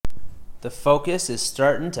The focus is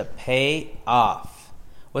starting to pay off.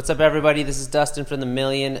 What's up, everybody? This is Dustin from the $1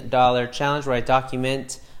 Million Challenge, where I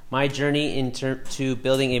document my journey into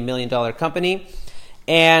building a $1 million company.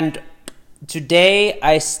 And today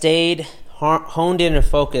I stayed honed in and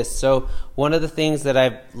focused. So one of the things that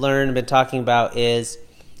I've learned and been talking about is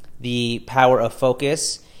the power of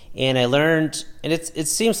focus. And I learned, and it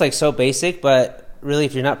seems like so basic, but really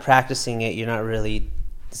if you're not practicing it,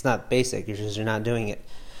 it's not basic, you're not doing it.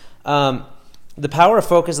 The power of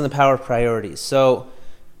focus and the power of priorities. So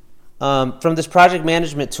from this project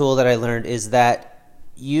management tool that I learned is that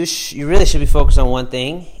you really should be focused on one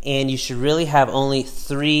thing, and you should really have only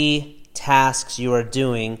 3 tasks you are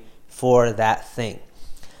doing for that thing.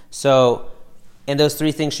 So, and those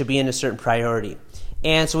 3 things should be in a certain priority.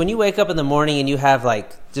 And so when you wake up in the morning and you have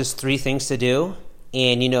like just 3 things to do,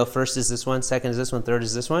 and you know first is this one, second is this one, third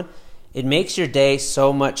is this one, it makes your day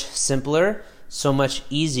so much simpler, so much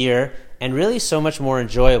easier, and really so much more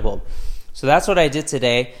enjoyable. So that's what I did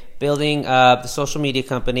today, building the social media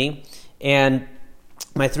company. And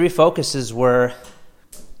my 3 focuses were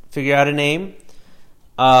figure out a name,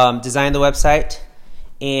 design the website,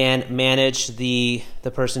 and manage the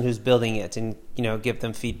person who's building it, and give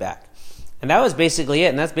them feedback. And that was basically it,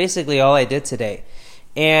 and that's basically all I did today.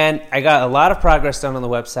 And I got a lot of progress done on the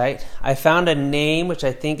website. I found a name which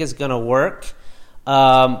I think is going to work.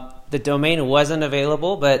 The domain wasn't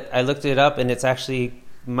available, but I looked it up, and it's actually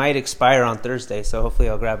might expire on Thursday, so hopefully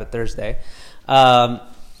I'll grab it Thursday. And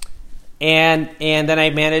then I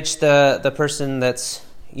managed the person that's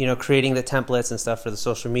creating the templates and stuff for the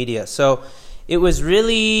social media. So it was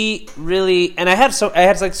really, and I had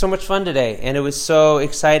so much fun today, and it was so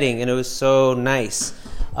exciting, and it was so nice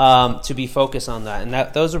to be focused on that.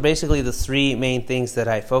 And those were basically the 3 main things that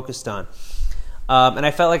I focused on. And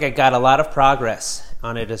I felt like I got a lot of progress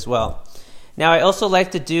on it as well. Now, I also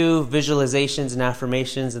like to do visualizations and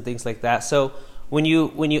affirmations and things like that. So when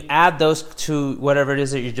you add those to whatever it is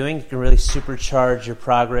that you're doing, you can really supercharge your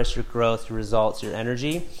progress, your growth, your results, your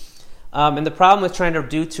energy. And the problem with trying to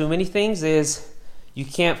do too many things is you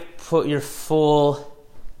can't put your full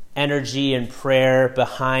energy and prayer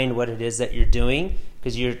behind what it is that you're doing,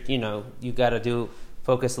 because you got to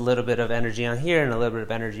focus a little bit of energy on here and a little bit of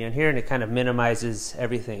energy on here, and it kind of minimizes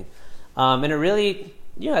everything. And it really,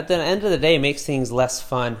 at the end of the day, makes things less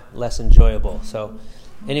fun, less enjoyable. So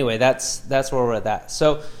anyway, that's where we're at that.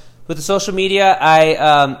 So with the social media,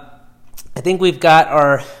 I think we've got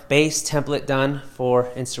our base template done for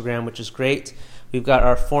Instagram, which is great. We've got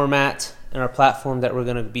our format and our platform that we're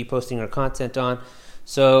going to be posting our content on.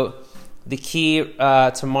 So the key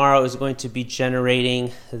tomorrow is going to be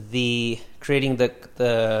creating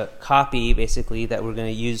the copy, basically, that we're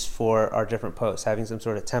going to use for our different posts, having some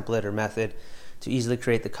sort of template or method to easily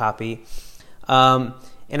create the copy. And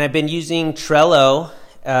I've been using Trello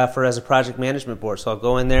as a project management board. So I'll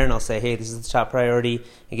go in there and I'll say, hey, this is the top priority,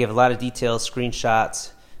 and give a lot of details,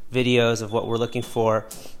 screenshots, videos of what we're looking for.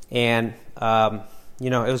 And, it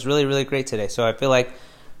was really, really great today. So I feel like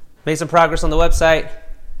made some progress on the website.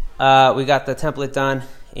 We got the template done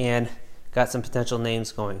and got some potential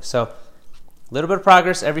names going. So a little bit of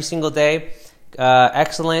progress every single day.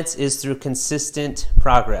 Excellence is through consistent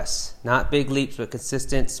progress, not big leaps, but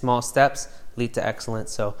consistent small steps lead to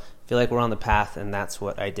excellence. So I feel like we're on the path, and that's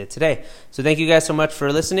what I did today. So thank you guys so much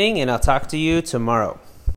for listening, and I'll talk to you tomorrow.